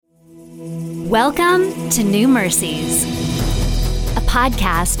Welcome to New Mercies, a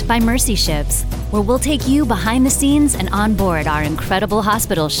podcast by Mercy Ships, where we'll take you behind the scenes and on board our incredible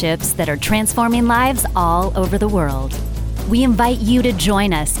hospital ships that are transforming lives all over the world. We invite you to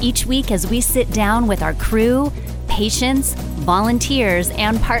join us each week as we sit down with our crew, patients, volunteers,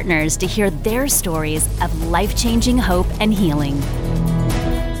 and partners to hear their stories of life-changing hope and healing.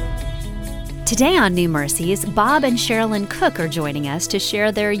 Today on New Mercies, Bob and Sherilyn Cook are joining us to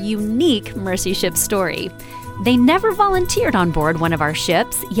share their unique Mercy Ship story. They never volunteered on board one of our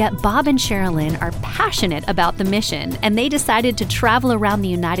ships, yet Bob and Sherilyn are passionate about the mission, and they decided to travel around the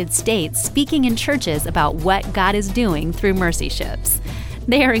United States speaking in churches about what God is doing through Mercy Ships.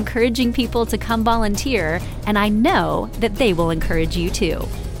 They are encouraging people to come volunteer, and I know that they will encourage you too.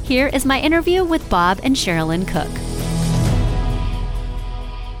 Here is my interview with Bob and Sherilyn Cook.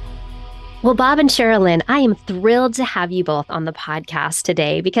 Well, Bob and Sherilyn, I am thrilled to have you both on the podcast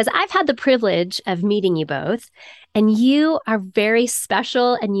today because I've had the privilege of meeting you both, and you are very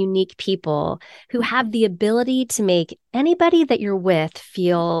special and unique people who have the ability to make anybody that you're with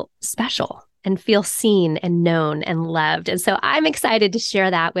feel special and feel seen and known and loved. And so I'm excited to share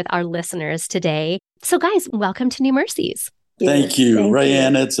that with our listeners today. So guys, welcome to New Mercies. Thank you,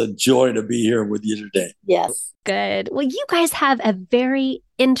 Rayanne. It's a joy to be here with you today. Yes. Good. Well, you guys have a very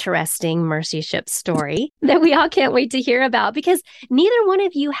interesting Mercy Ship story that we all can't wait to hear about because neither one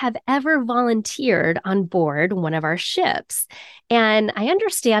of you have ever volunteered on board one of our ships. And I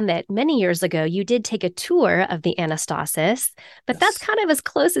understand that many years ago, you did take a tour of the Anastasis, but that's kind of as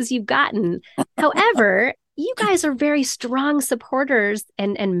close as you've gotten. However, you guys are very strong supporters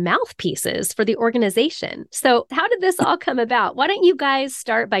and mouthpieces for the organization. So how did this all come about? Why don't you guys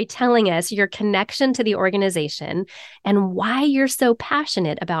start by telling us your connection to the organization and why you're so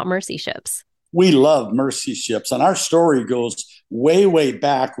passionate about Mercy Ships? We love Mercy Ships, and our story goes way, way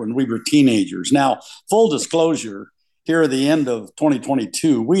back when we were teenagers. Now, full disclosure, here at the end of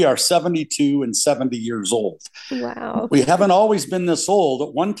 2022, we are 72 and 70 years old. Wow. We haven't always been this old.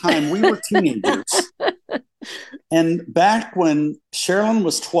 At one time, we were teenagers. And back when Sherilyn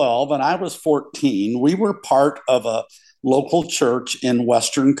was 12 and I was 14, we were part of a local church in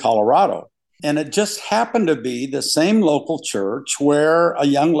Western Colorado. And it just happened to be the same local church where a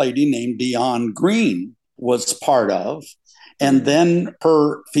young lady named Dion Green was part of. And then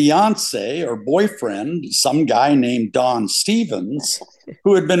her fiance or boyfriend, some guy named Don Stevens,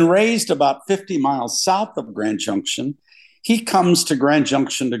 who had been raised about 50 miles south of Grand Junction, he comes to Grand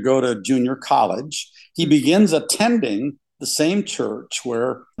Junction to go to junior college. He begins attending the same church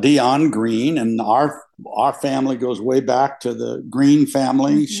where Dion Green, and our family goes way back to the Green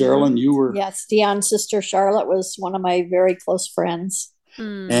family. Mm-hmm. Sherilyn, you were... Yes, Dion's sister Charlotte was one of my very close friends.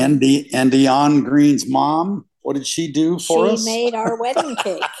 And Dion Green's mom, what did she do for us? She made our wedding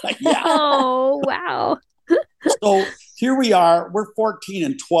cake. Yeah. Oh, wow. So here we are, we're 14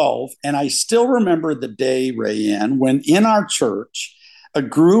 and 12, and I still remember the day, Rayanne, when in our church, a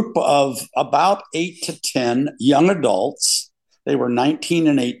group of about 8 to 10 young adults, they were 19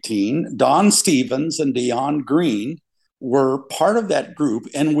 and 18, Don Stevens and Dion Green were part of that group,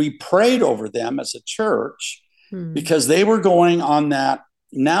 and we prayed over them as a church because they were going on that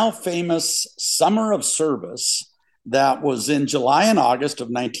now famous summer of service that was in July and August of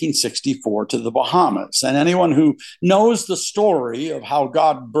 1964 to the Bahamas. And anyone who knows the story of how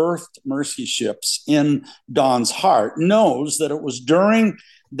God birthed Mercy Ships in Don's heart knows that it was during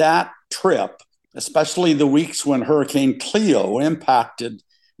that trip, especially the weeks when Hurricane Cleo impacted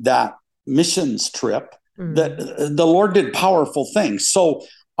that missions trip, that the Lord did powerful things. So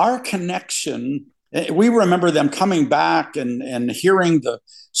our connection, we remember them coming back and hearing the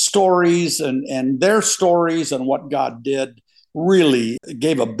stories and their stories and what God did really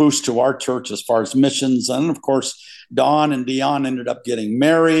gave a boost to our church as far as missions. And of course, Don and Dion ended up getting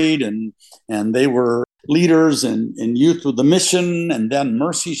married and they were leaders in Youth with the Mission and then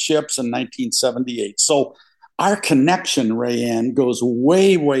Mercy Ships in 1978. So our connection, Rayanne, goes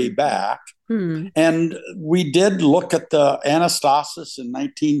way, way back. And we did look at the Anastasis in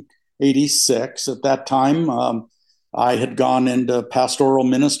 1986. At that time, I had gone into pastoral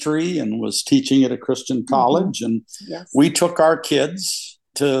ministry and was teaching at a Christian college. And we took our kids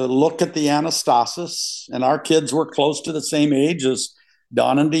to look at the Anastasis, and our kids were close to the same age as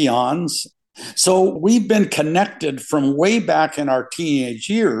Don and Dion's. So we've been connected from way back in our teenage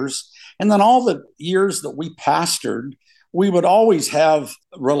years. And then all the years that we pastored, we would always have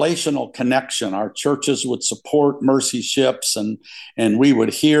relational connection. Our churches would support Mercy Ships, and we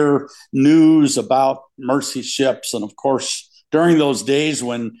would hear news about Mercy Ships. And of course, during those days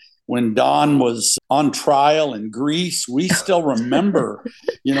when when Don was on trial in Greece. We still remember,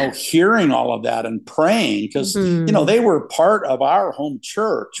 hearing all of that and praying because, they were part of our home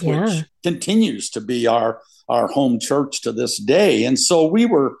church, which continues to be our home church to this day. And so we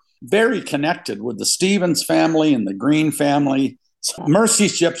were very connected with the Stevens family and the Green family. So Mercy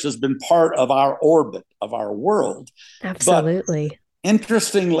Ships has been part of our orbit, of our world. Absolutely. But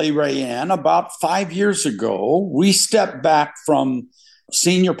interestingly, Rayanne, about 5 years ago, we stepped back from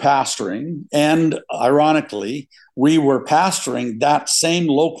senior pastoring, and ironically, we were pastoring that same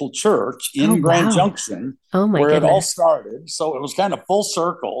local church in Grand Junction, where it all started. So it was kind of full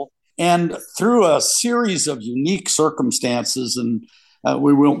circle. And through a series of unique circumstances, and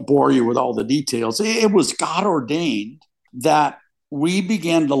we won't bore you with all the details, it was God ordained that we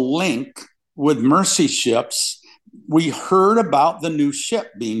began to link with Mercy Ships. We heard about the new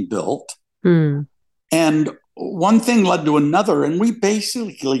ship being built. And one thing led to another. And we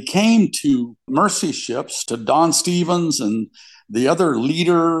basically came to Mercy Ships, to Don Stevens and the other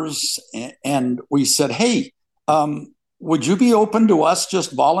leaders. And we said, hey, would you be open to us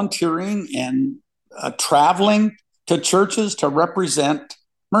just volunteering and traveling to churches to represent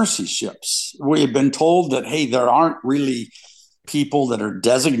Mercy Ships? We had been told that, hey, there aren't really people that are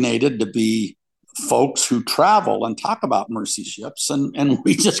designated to be folks who travel and talk about Mercy Ships. And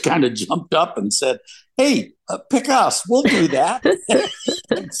we just kind of jumped up and said, hey, pick us. We'll do that.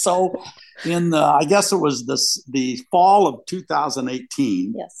 And so I guess it was the fall of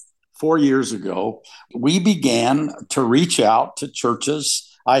 2018, 4 years ago, we began to reach out to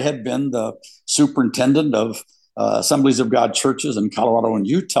churches. I had been the superintendent of Assemblies of God churches in Colorado and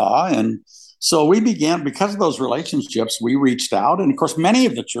Utah. And so we began, because of those relationships, we reached out. And of course, many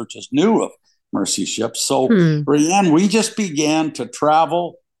of the churches knew of Mercy Ships. So, Rayanne, we just began to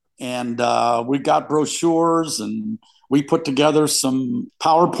travel, and we got brochures, and we put together some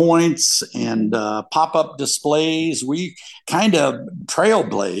PowerPoints and pop-up displays. We kind of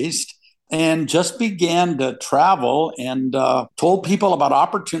trailblazed and just began to travel and told people about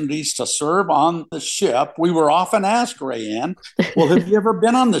opportunities to serve on the ship. We were often asked, Rayanne, well, have you ever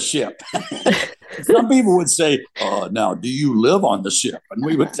been on the ship? Some people would say, oh, now, do you live on the ship? And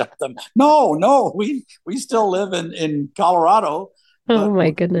we would tell them, no, we still live in Colorado. Oh,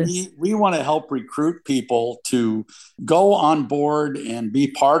 my goodness. We want to help recruit people to go on board and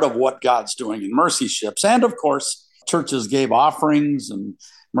be part of what God's doing in Mercy Ships. And, of course, churches gave offerings, and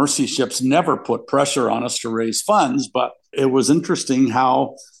Mercy Ships never put pressure on us to raise funds. But it was interesting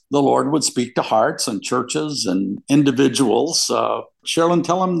how the Lord would speak to hearts and churches and individuals. Sherilyn,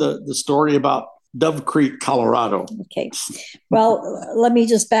 tell them the story about Dove Creek, Colorado. Okay. Well, let me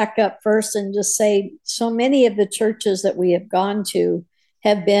just back up first and just say, so many of the churches that we have gone to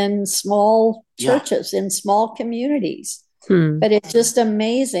have been small churches in small communities. But it's just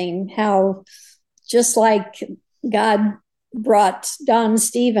amazing how, just like God brought Don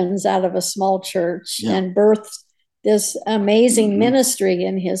Stevens out of a small church and birthed this amazing ministry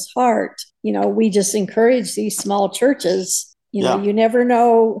in his heart, we just encourage these small churches. You never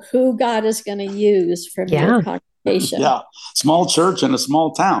know who God is going to use from your congregation. Small church in a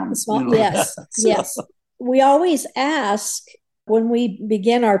small town. Yes. We always ask when we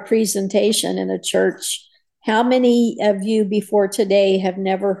begin our presentation in a church, how many of you before today have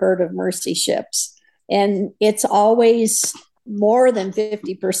never heard of Mercy Ships? And it's always more than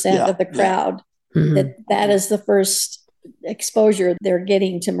 50% of the crowd that is the first exposure they're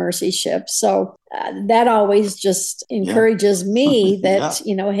getting to Mercy Ships. So that always just encourages me that,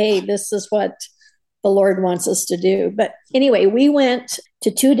 hey, this is what the Lord wants us to do. But anyway, we went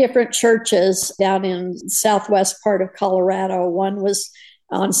to two different churches down in southwest part of Colorado. One was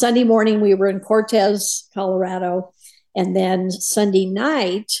on Sunday morning, we were in Cortez, Colorado. And then Sunday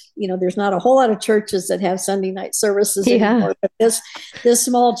night, there's not a whole lot of churches that have Sunday night services anymore. But this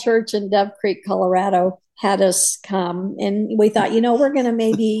small church in Dove Creek, Colorado, had us come, and we thought, we're going to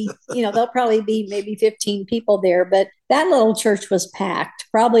maybe, there'll probably be maybe 15 people there, but that little church was packed,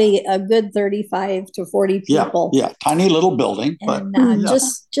 probably a good 35 to 40 people. Yeah. Tiny little building, but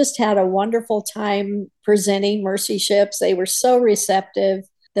just had a wonderful time presenting Mercy Ships. They were so receptive.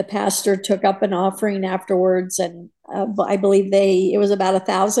 The pastor took up an offering afterwards, and I believe it was about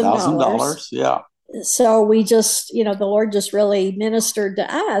 $1,000. Yeah. So we just, the Lord just really ministered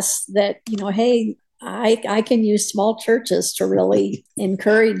to us that, hey, I can use small churches to really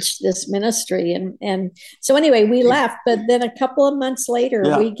encourage this ministry. And so anyway, we left, but then a couple of months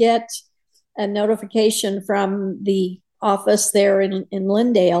later, we get a notification from the office there in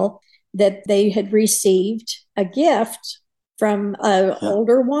Lindale that they had received a gift from an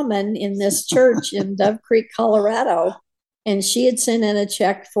older woman in this church in Dove Creek, Colorado. And she had sent in a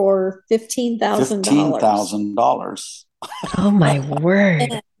check for $15,000. $15,000. Oh, my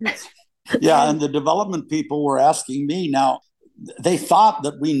word. Yeah, and the development people were asking me. Now, they thought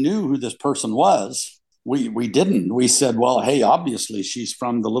that we knew who this person was. We didn't. We said, well, hey, obviously she's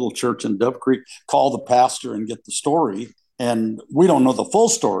from the little church in Dove Creek. Call the pastor and get the story. And we don't know the full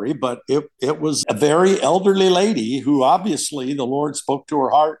story, but it was a very elderly lady who obviously the Lord spoke to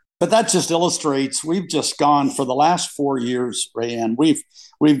her heart. But that just illustrates we've just gone for the last 4 years, Rayanne.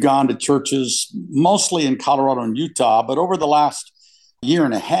 We've gone to churches mostly in Colorado and Utah, but over the last year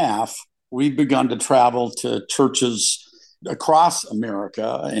and a half, we've begun to travel to churches across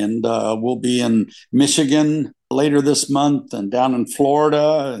America, and we'll be in Michigan later this month, and down in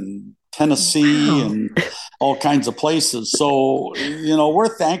Florida and Tennessee, and all kinds of places. So,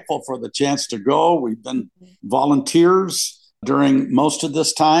 we're thankful for the chance to go. We've been volunteers during most of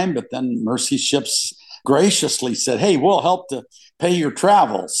this time, but then Mercy Ships graciously said, hey, we'll help to pay your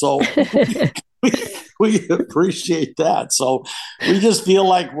travel. So we appreciate that. So we just feel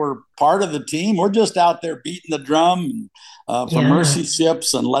like we're part of the team. We're just out there beating the drum for Mercy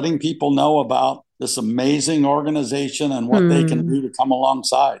Ships and letting people know about this amazing organization and what they can do to come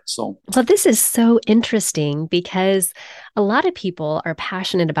alongside. So, well, this is so interesting because a lot of people are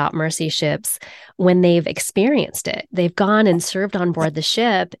passionate about Mercy Ships when they've experienced it. They've gone and served on board the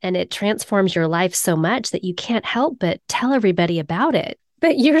ship, and it transforms your life so much that you can't help but tell everybody about it.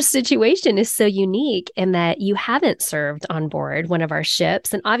 But your situation is so unique in that you haven't served on board one of our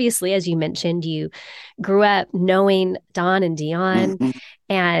ships. And obviously, as you mentioned, you grew up knowing Don and Dion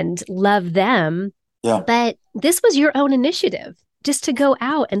and love them. Yeah. But this was your own initiative, just to go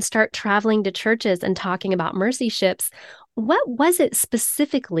out and start traveling to churches and talking about Mercy Ships. What was it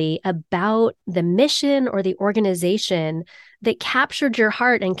specifically about the mission or the organization that captured your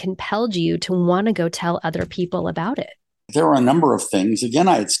heart and compelled you to want to go tell other people about it? There were a number of things. Again,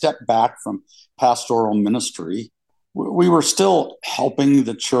 I had stepped back from pastoral ministry. We were still helping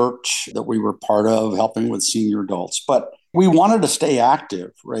the church that we were part of, helping with senior adults, but we wanted to stay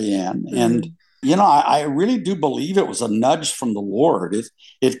active, Rayanne. And, I really do believe it was a nudge from the Lord.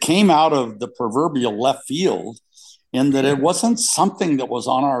 It came out of the proverbial left field in that it wasn't something that was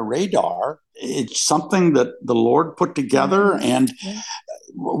on our radar. It's something that the Lord put together. And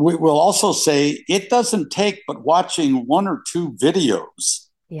we will also say it doesn't take but watching one or two videos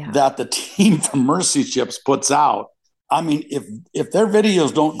that the team from Mercy Ships puts out. I mean, if their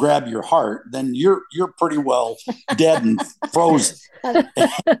videos don't grab your heart, then you're pretty well dead and frozen.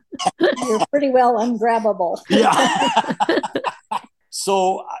 You're pretty well ungrabbable. Yeah.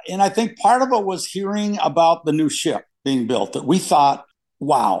 So, and I think part of it was hearing about the new ship being built, that we thought,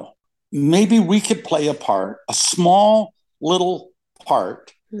 wow, maybe we could play a part, a small little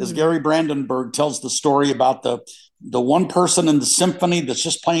part, as Gary Brandenburg tells the story about the one person in the symphony that's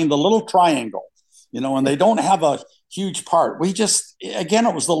just playing the little triangle, and they don't have a huge part. Again,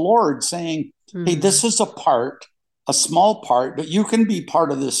 it was the Lord saying, hey, this is a small part, but you can be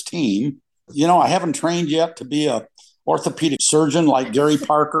part of this team. I haven't trained yet to be a orthopedic surgeon like Gary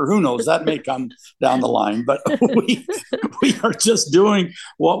Parker. Who knows? That may come down the line, but we are just doing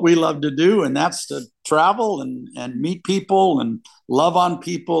what we love to do. And that's to travel and meet people and love on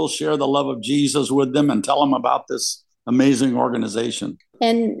people, share the love of Jesus with them, and tell them about this amazing organization.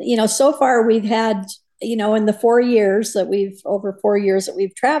 And, so far we've had, in the over 4 years that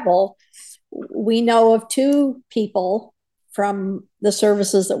we've traveled, we know of 2 people from the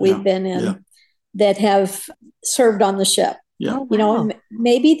services that we've been in that have served on the ship. Yeah.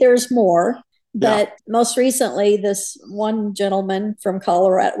 Maybe there's more, but most recently, this one gentleman from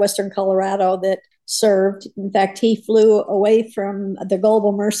Colorado, Western Colorado, that served. In fact, he flew away from the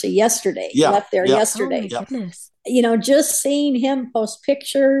Global Mercy yesterday. Left there yesterday. Oh, my goodness. Just seeing him post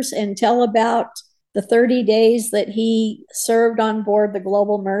pictures and tell about the 30 days that he served on board the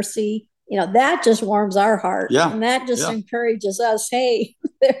Global Mercy, that just warms our heart. Yeah. And that just encourages us, hey,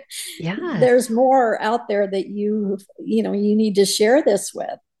 there's more out there that you need to share this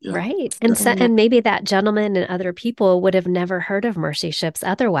with. Yeah. Right. And maybe that gentleman and other people would have never heard of Mercy Ships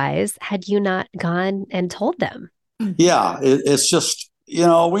otherwise had you not gone and told them. Yeah. It's just,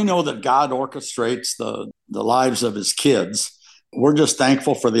 we know that God orchestrates the lives of his kids. We're just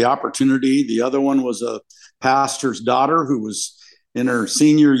thankful for the opportunity. The other one was a pastor's daughter who was in her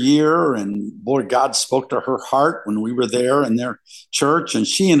senior year, and boy, God spoke to her heart when we were there in their church, and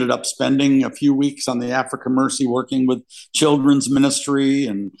she ended up spending a few weeks on the Africa Mercy working with children's ministry,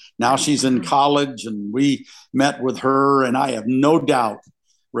 and now she's in college, and we met with her, and I have no doubt,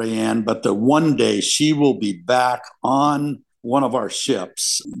 Rayanne, but that one day she will be back on one of our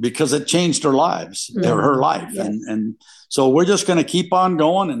ships because it changed her lives, her life. Yes. And so we're just going to keep on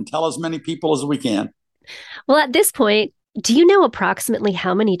going and tell as many people as we can. Well, at this point, do you know approximately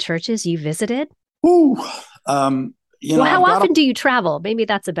how many churches you visited? Ooh, how often do you travel? Maybe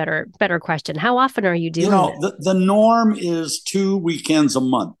that's a better question. How often are you doing this? The norm is 2 weekends a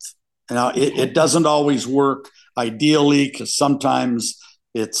month. Now, it doesn't always work ideally because sometimes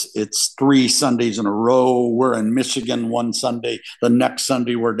it's 3 Sundays in a row. We're in Michigan one Sunday. The next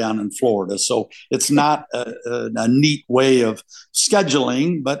Sunday, we're down in Florida. So it's not a neat way of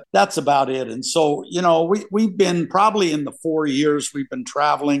scheduling, but that's about it. And so, we've been probably in the 4 years we've been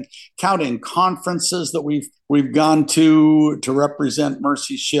traveling, counting conferences that we've gone to represent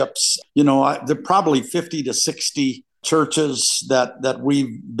Mercy Ships. There are probably 50 to 60 churches that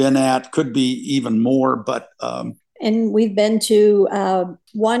we've been at, could be even more, but and we've been to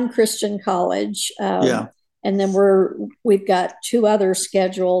one Christian college, and then we've got 2 others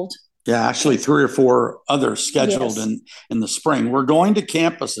scheduled. Yeah, actually 3 or 4 others scheduled in the spring. We're going to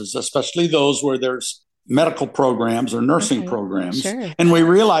campuses, especially those where there's medical programs or nursing programs. Sure. And we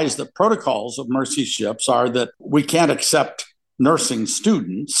realize the protocols of Mercy Ships are that we can't accept nursing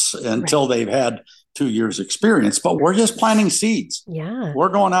students until they've had 2 years experience, but we're just planting seeds. Yeah. We're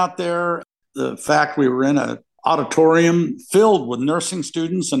going out there. The fact we were in a auditorium filled with nursing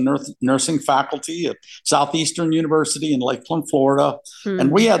students and nursing faculty at Southeastern University in Lakeland, Florida.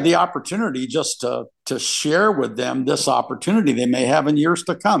 And we had the opportunity just to share with them this opportunity they may have in years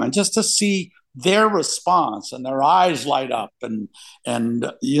to come, and just to see their response and their eyes light up. And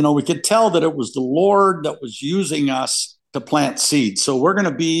we could tell that it was the Lord that was using us to plant seeds. So we're going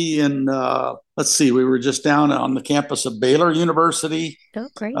to be in, we were just down on the campus of Baylor University. Oh,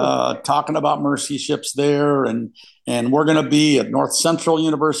 great. Talking about Mercy Ships there. And we're going to be at North Central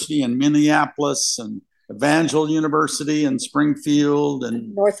University in Minneapolis, and Evangel University in Springfield,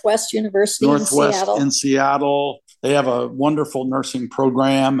 and Northwest University in Seattle. They have a wonderful nursing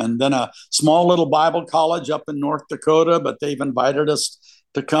program, and then a small little Bible college up in North Dakota, but they've invited us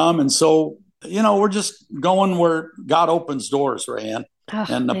to come. And so, we're just going where God opens doors, Rayanne,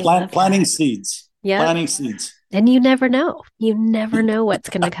 and planting seeds. Yeah. Planting seeds. And you never know. You never know what's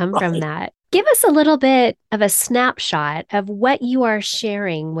going to come from that. Give us a little bit of a snapshot of what you are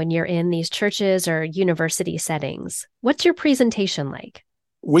sharing when you're in these churches or university settings. What's your presentation like?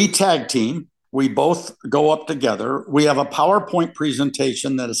 We tag team. We both go up together. We have a PowerPoint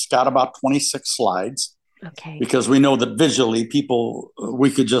presentation that has got about 26 slides. Okay. Because we know that visually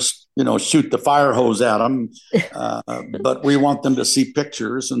we could just, shoot the fire hose at them, but we want them to see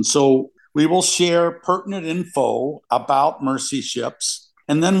pictures. And so we will share pertinent info about Mercy Ships.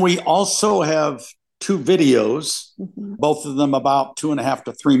 And then we also have 2 videos, both of them about 2.5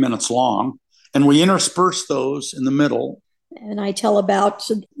 to 3 minutes long. And we intersperse those in the middle. And I tell about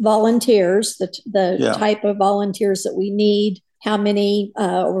volunteers, the type of volunteers that we need. How many?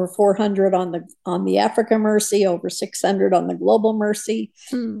 Over 400 on the Africa Mercy, over 600 on the Global Mercy.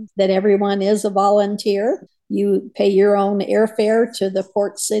 That everyone is a volunteer. You pay your own airfare to the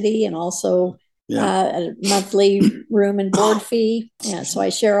port city, and also a monthly room and board fee. Yeah, so I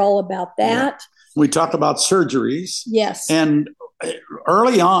share all about that. Yeah. We talk about surgeries. Yes. And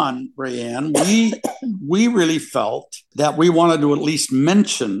early on, Rayanne, we really felt that we wanted to at least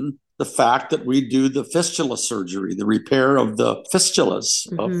mention the fact that we do the fistula surgery, the repair of the fistulas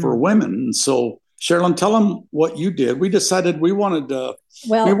for women. And so, Sherilyn, tell them what you did. We decided we wanted to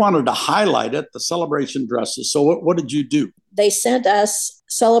highlight it, the celebration dresses. So what did you do? They sent us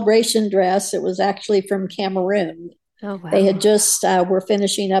celebration dress. It was actually from Cameroon. Oh, wow. They had just were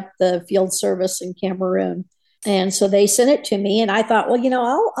finishing up the field service in Cameroon. And so they sent it to me, and I thought,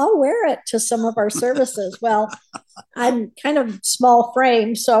 well, I'll wear it to some of our services. Well, I'm kind of small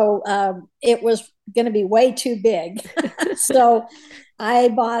frame, so it was going to be way too big. So I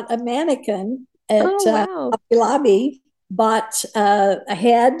bought a mannequin at Hobby Lobby, bought a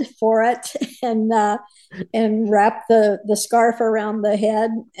head for it, and wrapped the scarf around the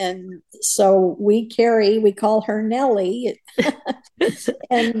head. And so we call her Nellie,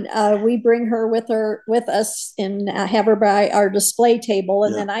 and we bring her with us and have her by our display table.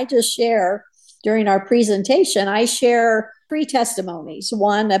 And then I just share during our presentation, I share 3 testimonies.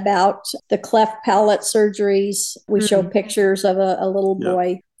 One about the cleft palate surgeries. We show pictures of a little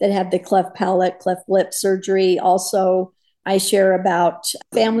boy that had the cleft palate, cleft lip surgery. Also, I share about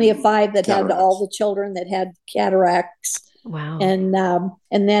family of 5 that had all the children that had cataracts. Wow. And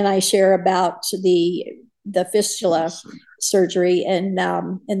then I share about the fistula surgery, and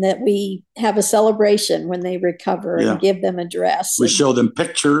that we have a celebration when they recover and give them a dress. We show them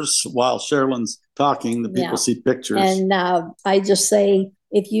pictures while Sherilyn's talking. The people see pictures. And I just say,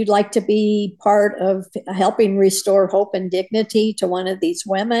 if you'd like to be part of helping restore hope and dignity to one of these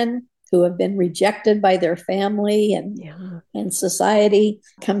women who have been rejected by their family and society,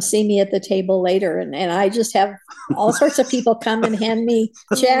 come see me at the table later. And I just have all sorts of people come and hand me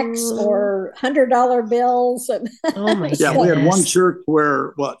checks or $100 bills. And oh my goodness. We had one church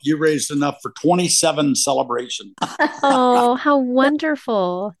where you raised enough for 27 celebrations. Oh, how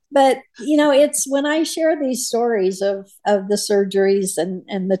wonderful. But, it's when I share these stories of the surgeries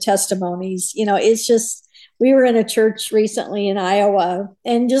and the testimonies, it's just, we were in a church recently in Iowa,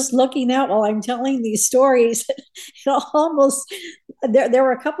 and just looking out while I'm telling these stories, almost there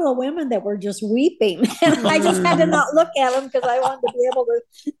were a couple of women that were just weeping. And I just had to not look at them because I wanted to be able to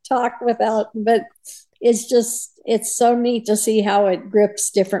talk without. But it's so neat to see how it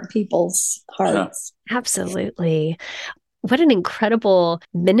grips different people's hearts. Yeah. Absolutely. What an incredible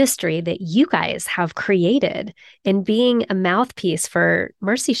ministry that you guys have created in being a mouthpiece for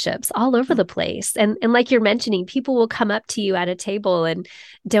mercy ships all over the place. And like you're mentioning, people will come up to you at a table and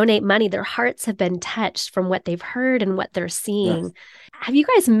donate money. Their hearts have been touched from what they've heard and what they're seeing. Yes. Have you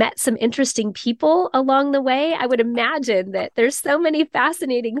guys met some interesting people along the way? I would imagine that there's so many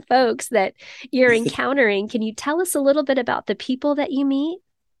fascinating folks that you're encountering. Can you tell us a little bit about the people that you meet?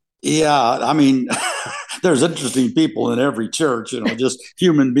 Yeah, I mean, there's interesting people in every church, just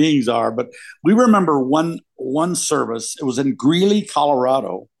human beings are. But we remember one service. It was in Greeley,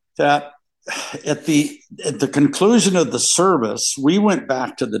 Colorado. That at the conclusion of the service, we went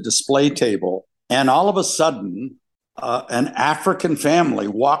back to the display table, and all of a sudden, an African family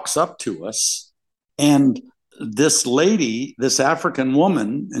walks up to us, and this lady, this African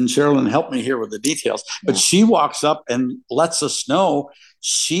woman, and Sherilyn helped me here with the details, but she walks up and lets us know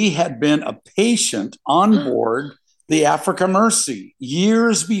she had been a patient on board the Africa Mercy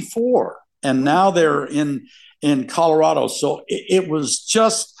years before, and now they're in Colorado. So it was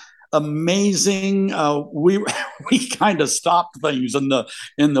just amazing. We kind of stopped things in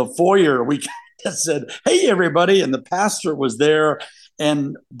the foyer. We said, "Hey, everybody," and the pastor was there.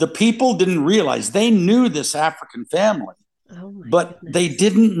 And the people didn't realize, they knew this African family, but they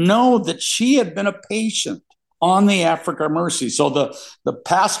didn't know that she had been a patient on the Africa Mercy. So the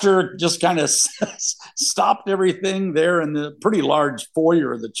pastor just kind of stopped everything there in the pretty large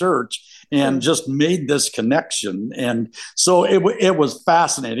foyer of the church and just made this connection. And so it was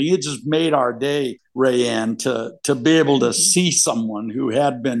fascinating. It just made our day, Rayanne, to be able to see someone who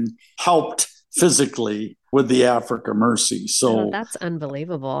had been helped physically with the Africa Mercy. So that's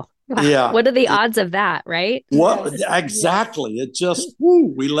unbelievable. Wow. Yeah. What are the odds of that, right? Well, exactly. It just,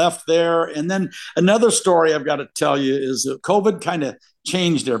 we left there. And then another story I've got to tell you is that COVID kind of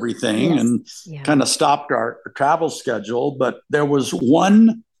changed everything and kind of stopped our travel schedule. But there was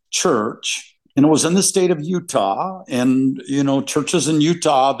one church, and it was in the state of Utah. And, churches in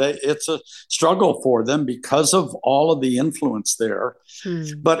Utah, it's a struggle for them because of all of the influence there.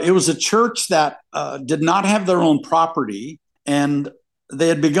 But it was a church that did not have their own property, and they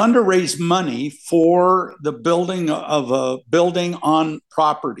had begun to raise money for the building of a building on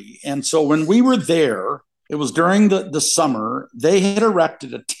property. And so when we were there, it was during the summer, they had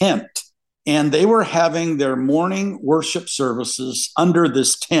erected a tent, and they were having their morning worship services under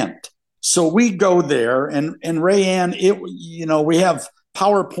this tent. So we go there, and Rayanne, we have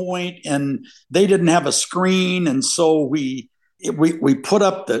PowerPoint, and they didn't have a screen. And so we put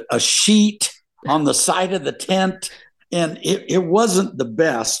up a sheet on the side of the tent, and it wasn't the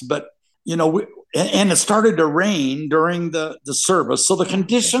best, but, and it started to rain during the service. So the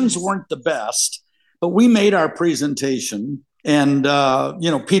conditions weren't the best, but we made our presentation, and,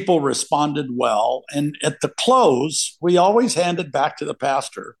 people responded well. And at the close, we always handed back to the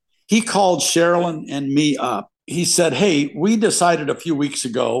pastor. He called Sherilyn and me up. He said, "Hey, we decided a few weeks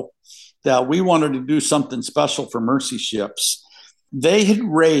ago that we wanted to do something special for Mercy Ships." They had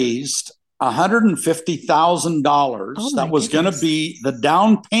raised $150,000 that was going to be the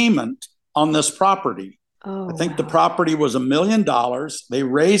down payment on this property. I think the property was $1 million. They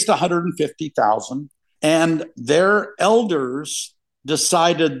raised $150,000, and their elders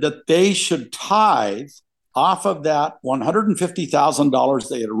decided that they should tithe off of that $150,000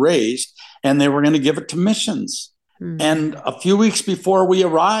 they had raised, and they were going to give it to missions. And a few weeks before we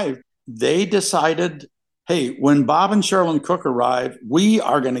arrived, they decided, hey, when Bob and Sherilyn Cook arrive, we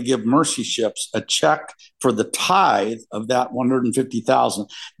are going to give Mercy Ships a check for the tithe of that $150,000.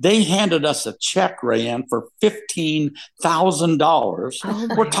 They handed us a check, Rayanne, for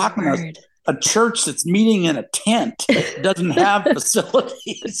 $15,000. We're talking a church that's meeting in a tent doesn't have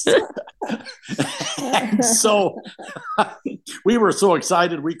facilities. And so we were so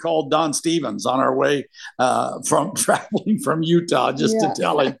excited, we called Don Stevens on our way from traveling from Utah just to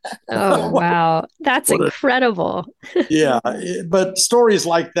tell him. Oh, wow. That's incredible. But stories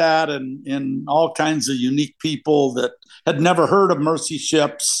like that and all kinds of unique people that had never heard of Mercy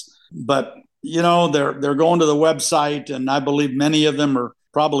Ships, but they're going to the website, and I believe many of them are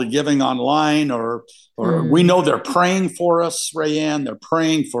probably giving online or we know they're praying for us, Rayanne. They're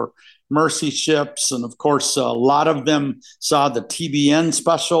praying for Mercy Ships. And of course, a lot of them saw the TBN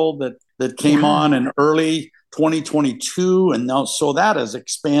special that came on in early 2022. And now, so that has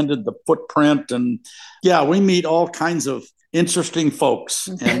expanded the footprint. And we meet all kinds of interesting folks.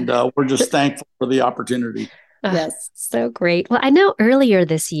 And we're just thankful for the opportunity. Yes. So great. Well, I know earlier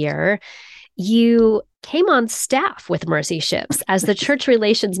this year, you came on staff with Mercy Ships as the church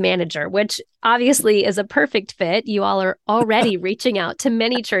relations manager, which obviously is a perfect fit. You all are already reaching out to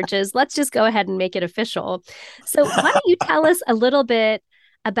many churches. Let's just go ahead and make it official. So why don't you tell us a little bit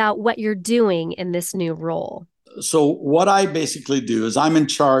about what you're doing in this new role? So what I basically do is I'm in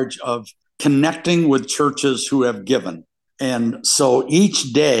charge of connecting with churches who have given. And so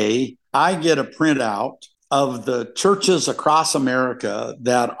each day I get a printout of the churches across America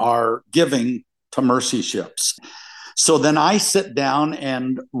that are giving to Mercy Ships. So then I sit down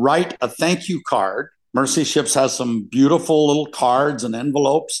and write a thank you card. Mercy Ships has some beautiful little cards and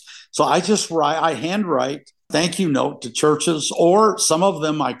envelopes. So I handwrite thank you note to churches, or some of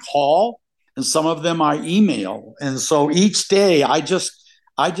them I call and some of them I email. And so each day I just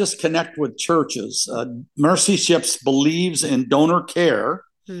connect with churches. Mercy Ships believes in donor care.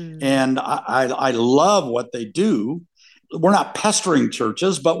 And I love what they do. We're not pestering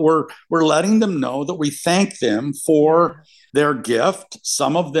churches, but we're letting them know that we thank them for their gift.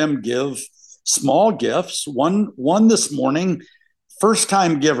 Some of them give small gifts. One this morning,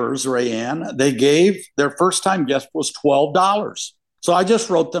 first-time givers, Rayanne, they gave their first-time gift was $12. So I just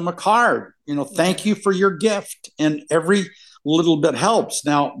wrote them a card. Thank you for your gift, and every little bit helps.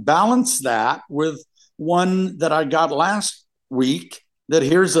 Now balance that with one that I got last week. That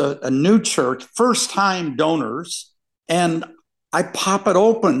here's a new church, first-time donors, and I pop it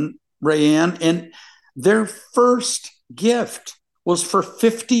open, Rayanne, and their first gift was for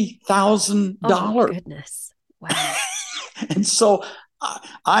 $50,000. Oh, goodness. Wow. And so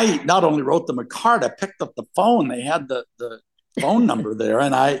I not only wrote them a card, I picked up the phone. They had the phone number there,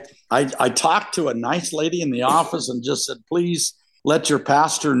 and I talked to a nice lady in the office and just said, please let your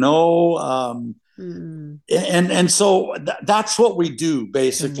pastor know. And so that's what we do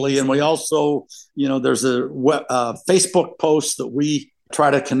basically. And we also, there's a Facebook post that we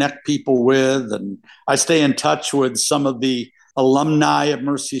try to connect people with. And I stay in touch with some of the alumni of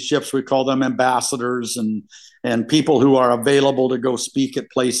Mercy Ships. We call them ambassadors and people who are available to go speak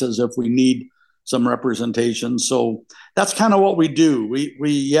at places if we need some representation. So that's kind of what we do.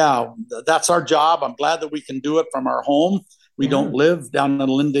 That's our job. I'm glad that we can do it from our home. We don't live down in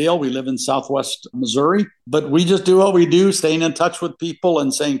Lindale. We live in Southwest Missouri, but we just do what we do, staying in touch with people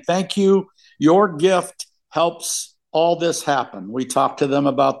and saying, thank you. Your gift helps all this happen. We talk to them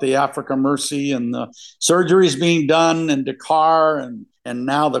about the Africa Mercy and the surgeries being done in Dakar. And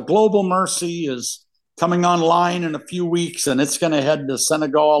now the Global Mercy is coming online in a few weeks, and it's going to head to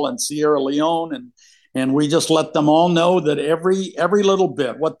Senegal and Sierra Leone. And we just let them all know that every little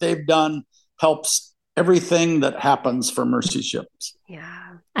bit, what they've done helps everything that happens for Mercy Ships.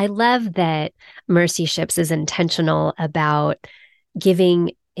 Yeah. I love that Mercy Ships is intentional about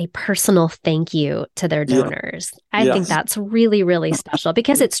giving a personal thank you to their donors. I think that's really, really special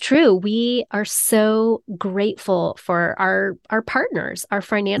because it's true. We are so grateful for our partners, our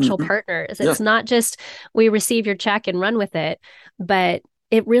financial partners. It's not just we receive your check and run with it, but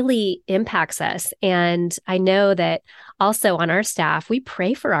it really impacts us. And I know that also on our staff, we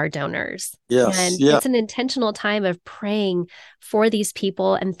pray for our donors. It's an intentional time of praying for these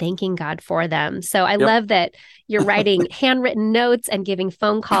people and thanking God for them. So I love that you're writing handwritten notes and giving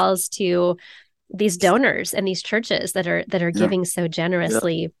phone calls to these donors and these churches that are giving so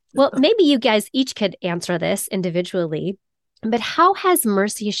generously. Well, maybe you guys each could answer this individually, but how has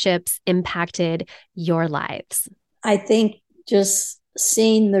Mercy Ships impacted your lives? I think just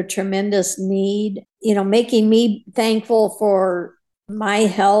seeing the tremendous need, making me thankful for my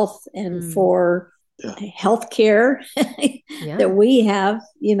health and for healthcare that we have,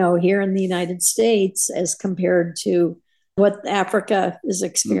 here in the United States as compared to what Africa is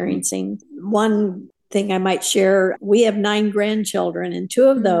experiencing. One thing I might share, we have 9 grandchildren, and 2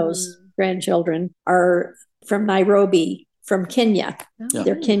 of those grandchildren are from Nairobi, from Kenya.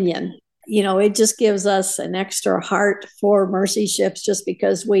 They're Kenyan. it just gives us an extra heart for Mercy Ships just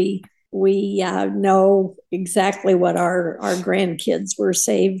because we know exactly what our grandkids were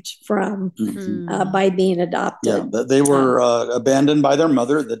saved from by being adopted. Yeah, they were abandoned by their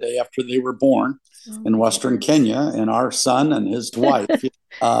mother the day after they were born in Western Kenya, and our son and his wife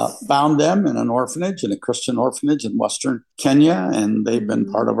found them in an orphanage, in a Christian orphanage in Western Kenya, and they've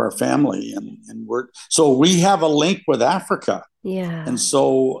been part of our family. And so we have a link with Africa. Yeah. And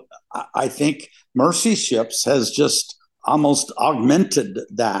so I think Mercy Ships has just almost augmented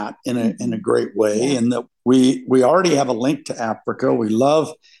that in a great way, and that we already have a link to Africa. We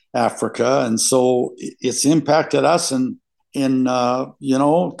love Africa, and so it's impacted us in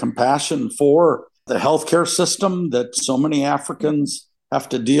compassion for the healthcare system that so many Africans have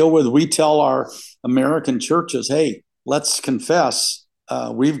to deal with. We tell our American churches, hey, let's confess,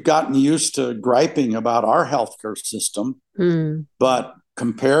 we've gotten used to griping about our healthcare system, but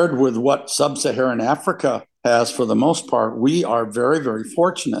compared with what sub-Saharan Africa has, for the most part, we are very, very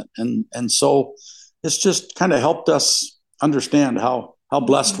fortunate. And so it's just kind of helped us understand how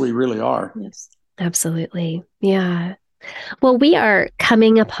blessed we really are. Yes, absolutely. Yeah. Well, we are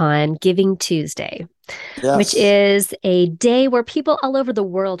coming upon Giving Tuesday, which is a day where people all over the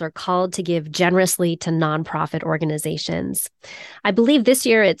world are called to give generously to nonprofit organizations. I believe this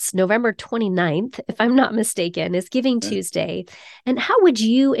year it's November 29th, if I'm not mistaken, is Giving Tuesday. And how would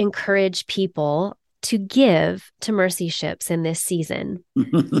you encourage people to give to Mercy Ships in this season?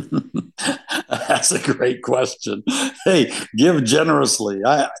 That's a great question. Hey, give generously.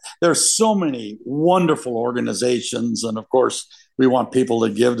 There's so many wonderful organizations, and of course, we want people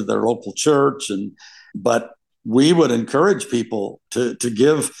to give to their local church, but we would encourage people to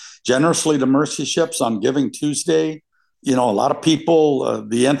give generously to Mercy Ships on Giving Tuesday. A lot of people,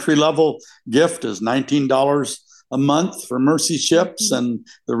 the entry-level gift is $19 a month for Mercy Ships. And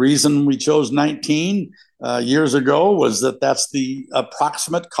the reason we chose 19 years ago was that's the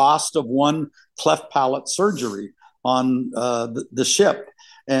approximate cost of one cleft palate surgery on the ship.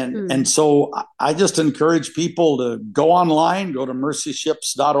 And so I just encourage people to go online, go to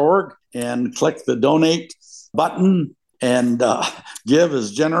mercyships.org and click the donate button and give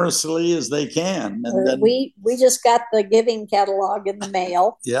as generously as they can. And then, we just got the giving catalog in the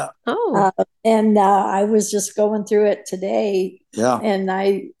mail. Yeah. Oh. And I was just going through it today. Yeah. And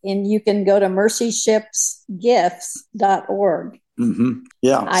you can go to mercyshipsgifts.org. Mm-hmm.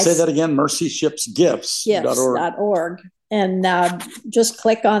 Yeah. Say that again, mercyships.org. And just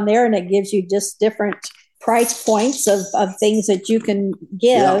click on there, and it gives you just different price points of things that you can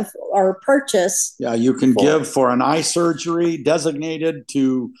give or purchase. Yeah, you can give for an eye surgery designated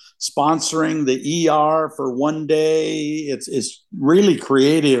to sponsoring the ER for one day. It's really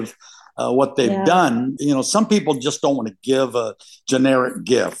creative what they've done. Some people just don't want to give a generic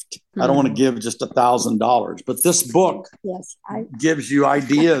gift. I don't want to give just $1,000, but this book gives you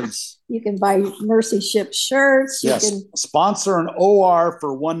ideas. You can buy Mercy Ship shirts. Yes, you can sponsor an OR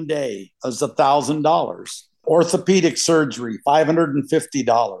for one day is $1,000. Orthopedic surgery,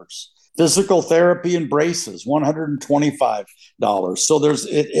 $550. Physical therapy and braces, $125. So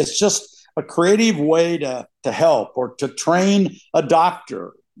it's just a creative way to help or to train a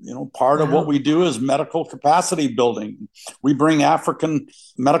doctor. Part of what we do is medical capacity building. We bring African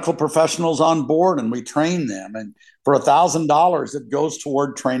medical professionals on board and we train them. And for $1,000, it goes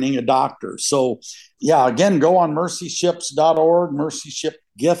toward training a doctor. So, again, go on mercyships.org,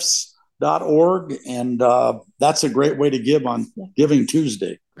 mercyshipgifts.org. And that's a great way to give on Giving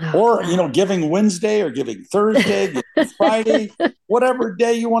Tuesday. Or, Giving Wednesday or Giving Thursday, Giving Friday, whatever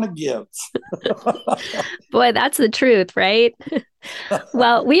day you want to give. Boy, that's the truth, right?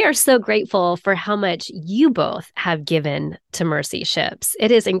 Well, we are so grateful for how much you both have given to Mercy Ships.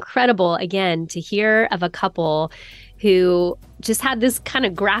 It is incredible, again, to hear of a couple who just had this kind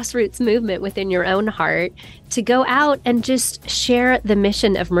of grassroots movement within your own heart to go out and just share the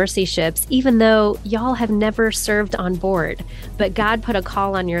mission of Mercy Ships, even though y'all have never served on board. But God put a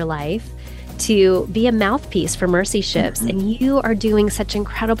call on your life to be a mouthpiece for Mercy Ships. And you are doing such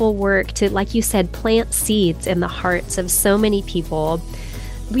incredible work to, like you said, plant seeds in the hearts of so many people.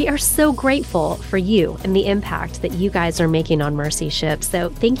 We are so grateful for you and the impact that you guys are making on Mercy Ships. So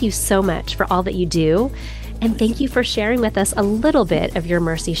thank you so much for all that you do. And thank you for sharing with us a little bit of your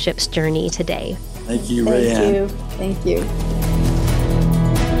Mercy Ships journey today. Thank you, Rayanne. Thank you.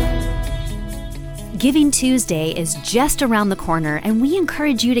 Giving Tuesday is just around the corner, and we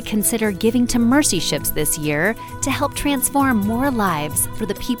encourage you to consider giving to Mercy Ships this year to help transform more lives for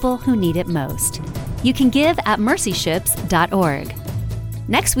the people who need it most. You can give at mercyships.org.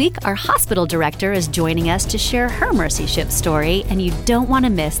 Next week, our hospital director is joining us to share her Mercy Ship story, and you don't want to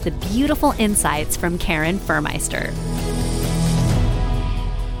miss the beautiful insights from Karen Furmeister.